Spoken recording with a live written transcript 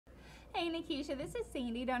Hey Nakeisha, this is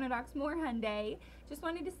Sandy down at Oxmoor Hyundai. Just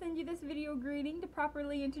wanted to send you this video greeting to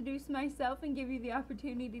properly introduce myself and give you the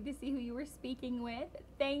opportunity to see who you were speaking with.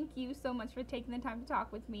 Thank you so much for taking the time to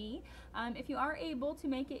talk with me. If you are able to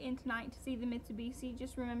make it in tonight to see the Mitsubishi,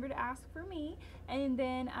 just remember to ask for me. And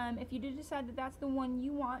then if you do decide that that's the one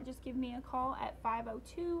you want, just give me a call at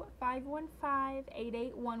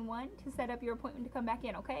 502-515-8811 to set up your appointment to come back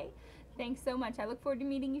in, okay? Thanks so much. I look forward to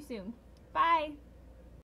meeting you soon. Bye!